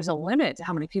 And there's a limit to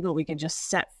how many people we can just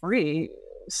set free.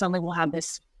 Suddenly we'll have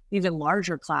this even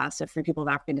larger class of free people of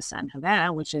African descent in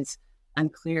Havana, which is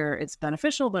unclear. It's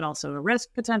beneficial, but also a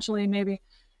risk potentially, maybe.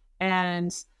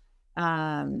 And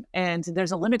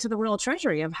there's a limit to the royal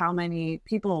treasury of how many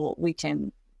people we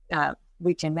can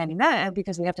manumit,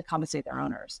 because we have to compensate their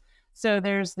owners. So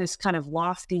there's this kind of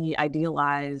lofty,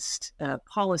 idealized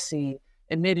policy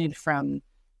emitted from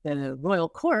the royal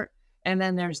court. And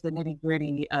then there's the nitty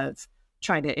gritty of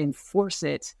trying to enforce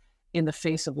it in the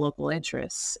face of local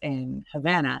interests in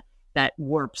Havana that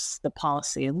warps the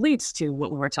policy and leads to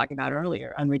what we were talking about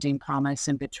earlier, unredeemed promise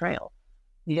and betrayal.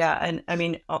 Yeah. And I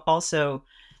mean, also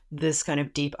this kind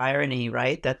of deep irony,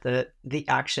 right? That the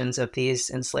actions of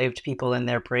these enslaved people and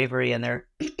their bravery and their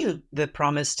the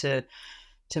promise to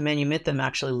manumit them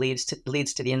actually leads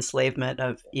to the enslavement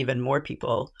of even more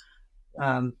people,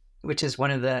 which is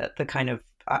one of the kind of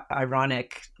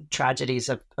ironic tragedies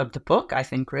of the book, I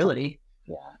think, really.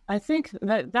 Yeah, I think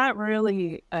that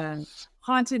really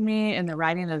haunted me in the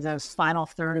writing of the final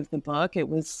third of the book. It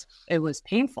was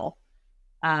painful,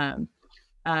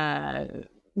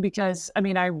 because I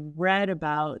mean, I read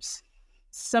about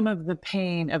some of the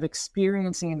pain of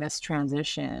experiencing this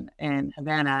transition in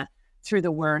Havana through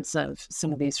the words of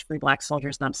some of these free Black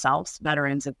soldiers themselves,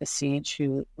 veterans of the siege,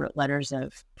 who wrote letters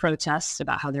of protests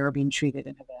about how they were being treated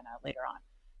in Havana later on.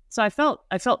 So I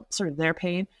felt sort of their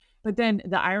pain, but then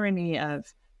the irony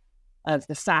of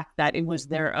the fact that it was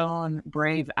their own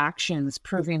brave actions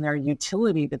proving their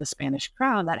utility to the Spanish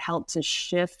crown that helped to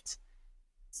shift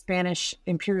Spanish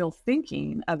imperial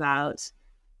thinking about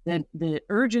the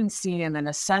urgency and the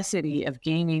necessity of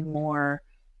gaining more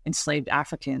enslaved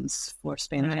Africans for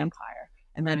Spanish Empire.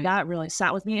 And then that really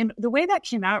sat with me. And the way that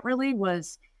came out really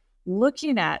was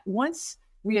looking at, once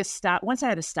I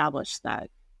had established that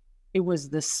it was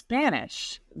the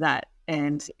Spanish that,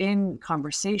 and in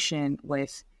conversation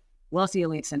with wealthy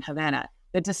elites in Havana,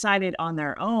 that decided on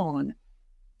their own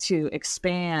to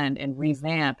expand and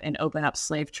revamp and open up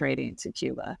slave trading to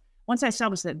Cuba. Once I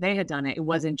established that they had done it, it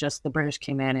wasn't just the British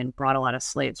came in and brought a lot of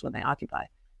slaves when they occupied.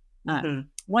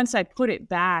 Once I put it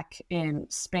back in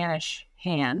Spanish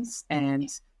hands and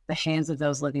the hands of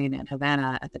those living in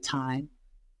Havana at the time,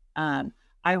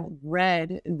 I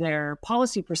read their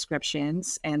policy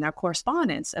prescriptions and their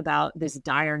correspondence about this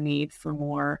dire need for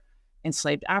more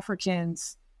enslaved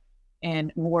Africans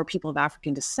and more people of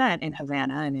African descent in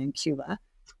Havana and in Cuba.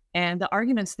 And the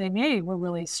arguments they made were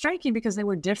really striking because they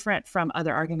were different from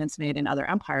other arguments made in other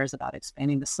empires about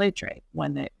expanding the slave trade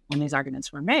when these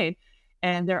arguments were made.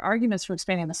 And their arguments for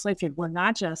expanding the slave trade were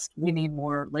not just, we need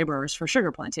more laborers for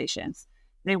sugar plantations.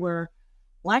 They were,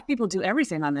 Black people do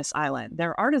everything on this island.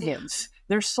 They're artisans,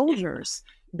 they're soldiers.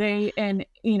 They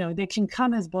can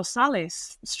come as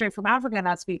bozales straight from Africa,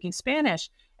 not speaking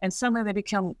Spanish. And suddenly they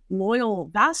become loyal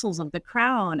vassals of the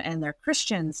crown, and they're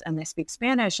Christians, and they speak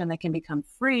Spanish, and they can become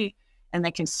free, and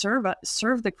they can serve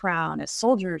the crown as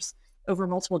soldiers over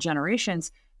multiple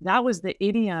generations. That was the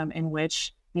idiom in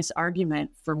which this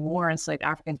argument for more enslaved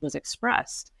Africans was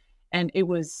expressed. And it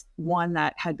was one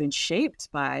that had been shaped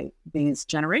by these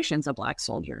generations of Black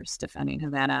soldiers defending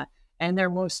Havana and their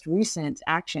most recent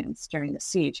actions during the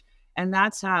siege. And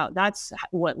that's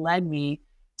what led me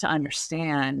to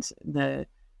understand the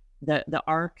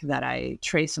arc that I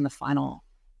trace in the final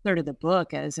third of the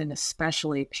book as an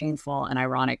especially painful and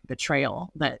ironic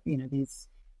betrayal that, these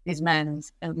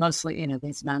men's, mostly,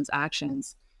 these men's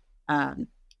actions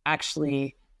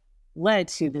actually led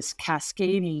to this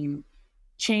cascading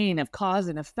chain of cause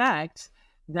and effect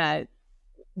that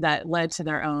led to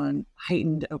their own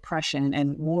heightened oppression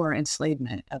and more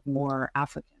enslavement of more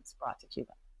Africans brought to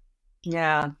Cuba.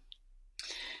 Yeah.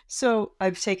 So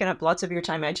I've taken up lots of your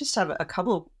time. I just have a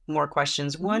couple more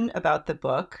questions. One about the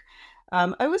book.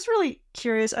 I was really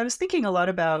curious. I was thinking a lot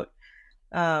about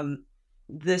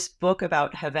this book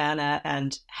about Havana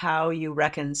and how you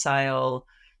reconcile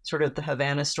sort of the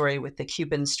Havana story with the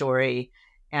Cuban story.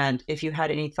 And if you had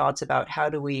any thoughts about how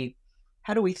do we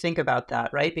think about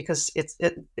that, right? Because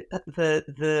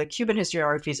the Cuban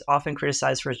historiography is often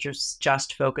criticized for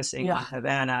just focusing on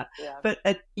Havana, but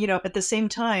at the same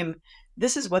time,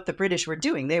 this is what the British were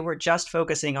doing. They were just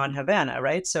focusing on Havana,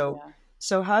 right? So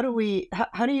how do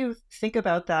you think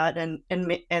about that? And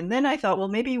then I thought, well,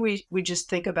 maybe we just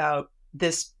think about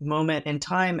this moment in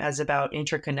time as about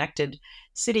interconnected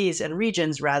cities and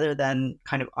regions rather than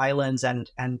kind of islands and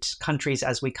countries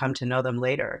as we come to know them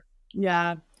later.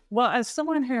 Yeah. Well, as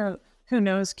someone who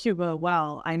knows Cuba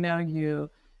well, I know you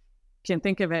can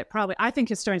think of it I think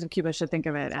historians of Cuba should think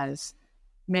of it as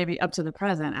maybe up to the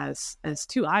present as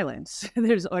two islands.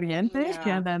 There's Oriente,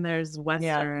 and then there's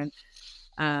Western.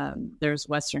 There's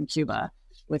Western Cuba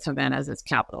with Havana as its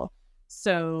capital.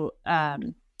 So,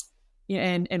 and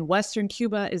Western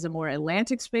Cuba is a more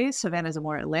Atlantic space. Havana is a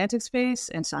more Atlantic space,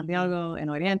 and Santiago and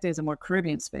Oriente is a more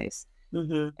Caribbean space.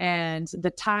 And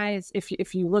the ties,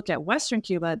 if you look at Western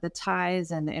Cuba, the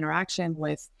ties and the interaction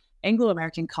with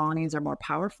Anglo-American colonies are more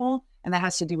powerful, and that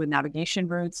has to do with navigation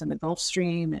routes and the Gulf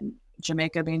Stream and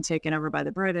Jamaica being taken over by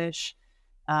the British,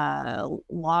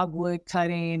 logwood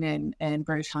cutting and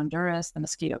British Honduras, the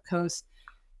Mosquito Coast.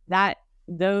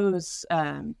 Those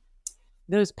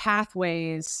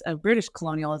pathways of British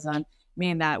colonialism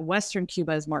mean that Western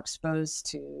Cuba is more exposed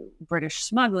to British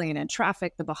smuggling and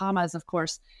traffic, the Bahamas, of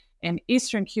course, and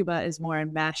Eastern Cuba is more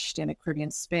enmeshed in a Caribbean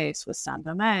space with Saint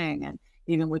Domingue and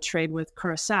even with trade with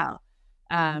Curacao.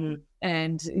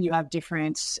 And you have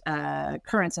different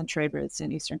currents and trade routes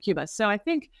in Eastern Cuba. So I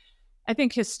think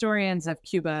historians of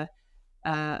Cuba,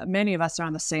 many of us are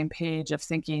on the same page of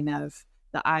thinking of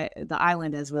the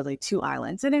island as really two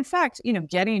islands. And in fact,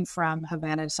 getting from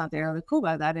Havana to Santiago de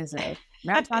Cuba, that is a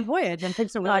marathon voyage and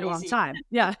takes a really long time.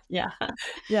 Yeah.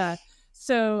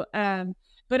 So,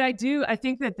 but I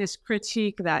think that this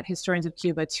critique that historians of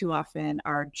Cuba too often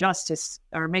are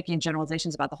making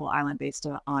generalizations about the whole island based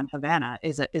on Havana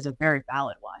is a very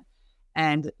valid one.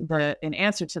 And an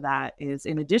answer to that is,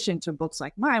 in addition to books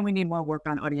like mine, we need more work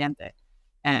on Oriente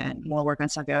and more work on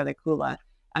Santiago de Cuba.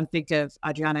 I'm thinking of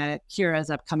Adriana Kira's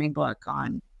upcoming book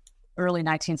on early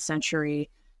 19th century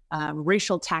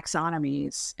racial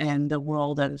taxonomies in the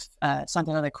world of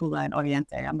Santiago de Cuba and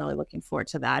Oriente. I'm really looking forward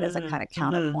to that as a kind of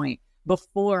counterpoint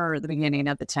before the beginning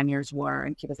of the 10 Years' War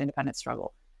and Cuba's independence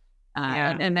struggle.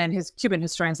 And then his Cuban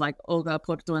historians like Olga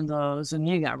Portuondo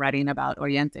Zuniga writing about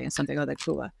Oriente and Santiago de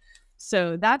Cuba.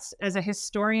 So that's, as a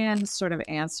historian sort of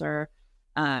answer,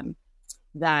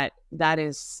 that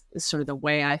is sort of the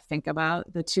way I think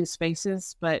about the two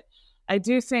spaces. But I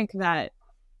do think that,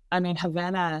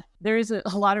 Havana, there is a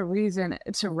lot of reason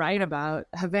to write about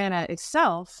Havana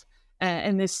itself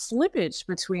and this slippage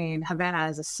between Havana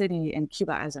as a city and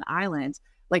Cuba as an island.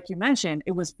 Like you mentioned,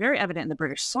 it was very evident in the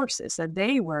British sources that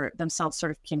they were themselves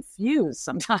sort of confused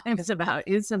sometimes about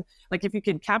if you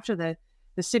can capture the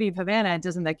city of Havana,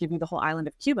 doesn't that give you the whole island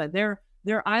of Cuba?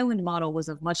 Their island model was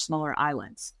of much smaller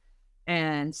islands.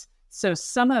 And so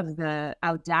some of the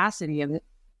audacity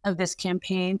of this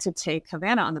campaign to take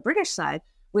Havana on the British side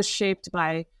was shaped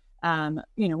by,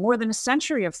 more than a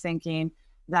century of thinking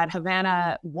that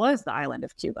Havana was the island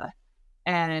of Cuba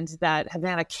and that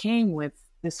Havana came with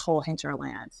this whole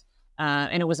hinterland.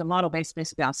 And it was a model based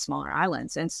basically on smaller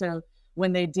islands. And so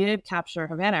when they did capture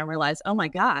Havana, I realized, oh my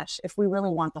gosh, if we really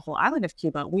want the whole island of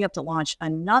Cuba, we have to launch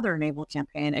another naval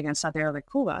campaign against Santiago de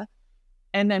Cuba.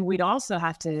 And then we'd also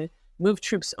have to move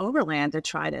troops overland to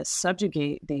try to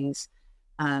subjugate these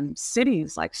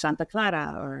cities like Santa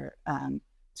Clara or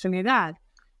Trinidad.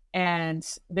 And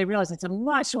they realized it's a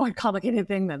much more complicated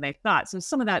thing than they thought. So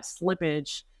some of that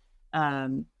slippage,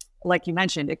 like you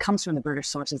mentioned, it comes from the British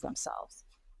sources themselves.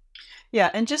 Yeah,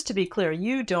 and just to be clear,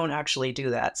 you don't actually do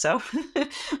that. So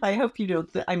I hope you don't.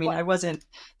 I wasn't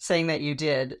saying that you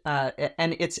did.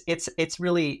 And it's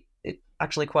really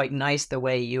actually quite nice the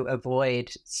way you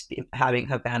avoid having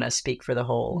Havana speak for the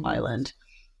whole island.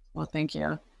 Well, thank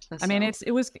you.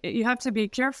 So. You have to be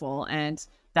careful, and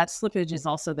that slippage is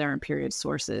also there in period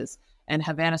sources. And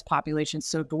Havana's population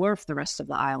so dwarfed the rest of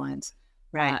the island,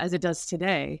 as it does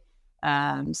today.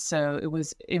 So it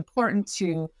was important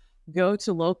to go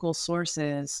to local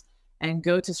sources and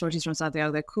go to sources from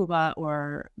Santiago de Cuba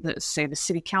or the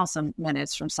city council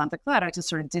minutes from Santa Clara to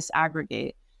sort of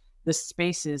disaggregate the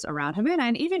spaces around Havana.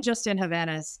 And even just in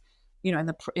Havana's,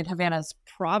 in Havana's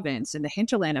province, in the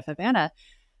hinterland of Havana,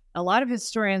 a lot of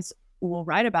historians will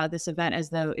write about this event as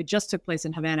though it just took place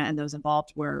in Havana and those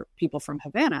involved were people from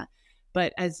Havana.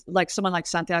 But as someone like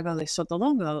Santiago de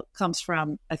Sotolongo comes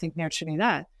from, I think, near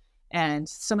Trinidad. And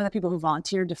some of the people who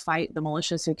volunteered to fight the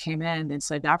militias who came in, the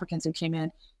enslaved Africans who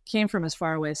came from as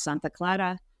far away as Santa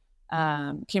Clara,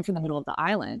 came from the middle of the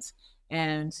islands.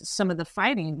 And some of the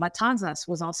fighting, Matanzas,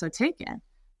 was also taken.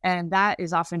 And that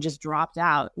is often just dropped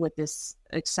out with this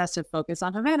excessive focus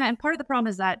on Havana. And part of the problem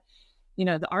is that,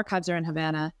 the archives are in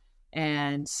Havana,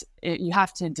 and you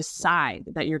have to decide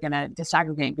that you're going to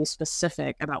disaggregate and be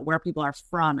specific about where people are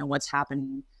from and what's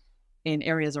happening in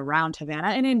areas around Havana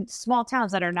and in small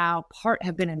towns that are now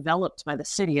have been enveloped by the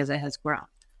city as it has grown.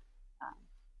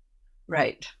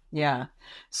 Right. Yeah.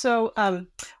 So,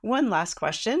 one last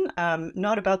question,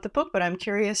 not about the book, but I'm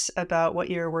curious about what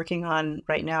you're working on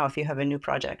right now, if you have a new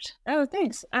project. Oh,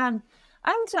 thanks. I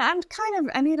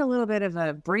need a little bit of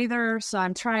a breather, so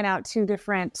I'm trying out two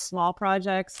different small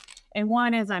projects. And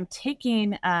one is I'm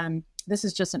taking, this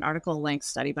is just an article length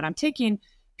study, but I'm taking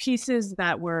pieces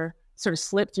that were sort of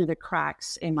slipped through the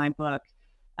cracks in my book.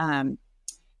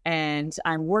 And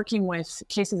I'm working with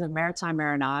cases of maritime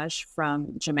marronage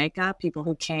from Jamaica, people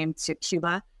who came to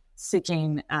Cuba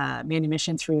seeking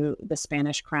manumission through the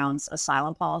Spanish Crown's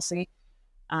asylum policy.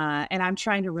 And I'm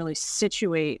trying to really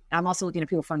situate, I'm also looking at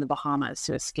people from the Bahamas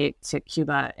who escaped to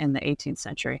Cuba in the 18th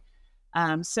century.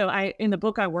 So in the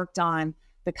book, I worked on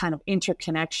the kind of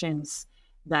interconnections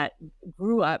that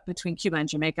grew up between Cuba and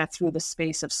Jamaica through the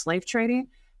space of slave trading.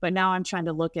 But now I'm trying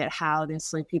to look at how the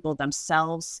enslaved people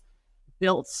themselves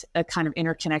built a kind of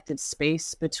interconnected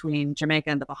space between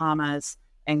Jamaica and the Bahamas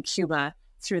and Cuba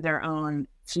through their own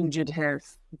fugitive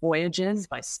voyages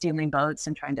by stealing boats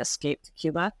and trying to escape to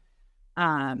Cuba.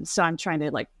 So I'm trying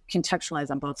to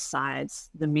contextualize on both sides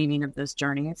the meaning of those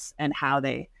journeys and how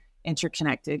they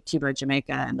interconnected Cuba,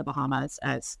 Jamaica, and the Bahamas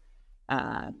as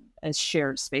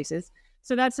shared spaces.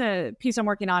 So that's a piece I'm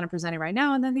working on and presenting right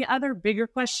now. And then the other bigger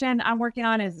question I'm working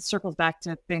on is it circles back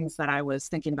to things that I was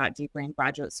thinking about deeply in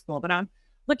graduate school, but I'm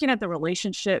looking at the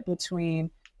relationship between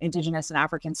Indigenous and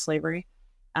African slavery.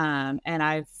 And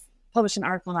I've published an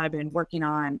article and I've been working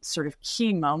on sort of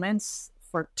key moments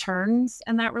for turns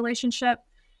in that relationship.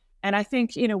 And I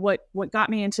think, what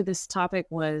got me into this topic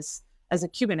was, as a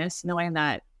Cubanist, knowing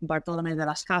that Bartolomé de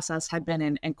las Casas had been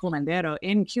in Encomendero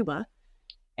in Cuba,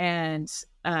 and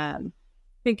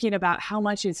thinking about how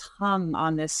much is hung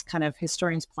on this kind of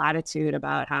historian's platitude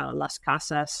about how Las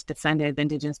Casas defended the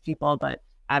indigenous people but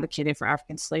advocated for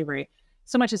African slavery.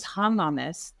 So much is hung on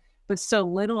this, but so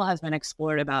little has been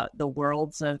explored about the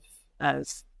worlds of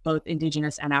both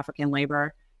indigenous and African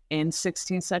labor in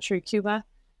 16th century Cuba.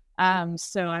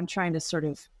 So I'm trying to sort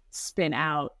of spin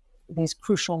out these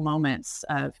crucial moments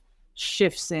of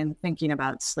shifts in thinking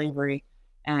about slavery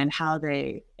and how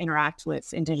they interact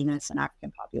with indigenous and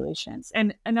African populations.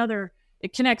 And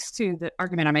it connects to the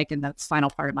argument I make in the final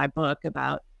part of my book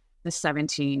about the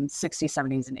 1760s,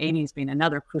 70s, and 80s being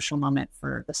another crucial moment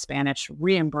for the Spanish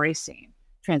re-embracing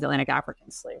transatlantic African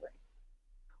slavery.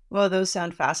 Well, those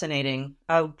sound fascinating.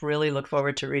 I'll really look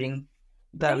forward to reading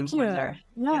them when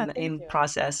they're in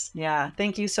process. Yeah.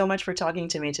 Thank you so much for talking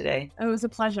to me today. It was a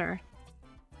pleasure.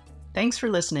 Thanks for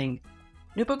listening.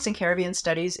 New Books in Caribbean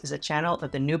Studies is a channel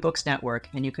of the New Books Network,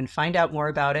 and you can find out more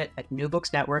about it at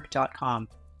newbooksnetwork.com.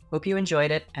 Hope you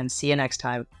enjoyed it, and see you next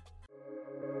time.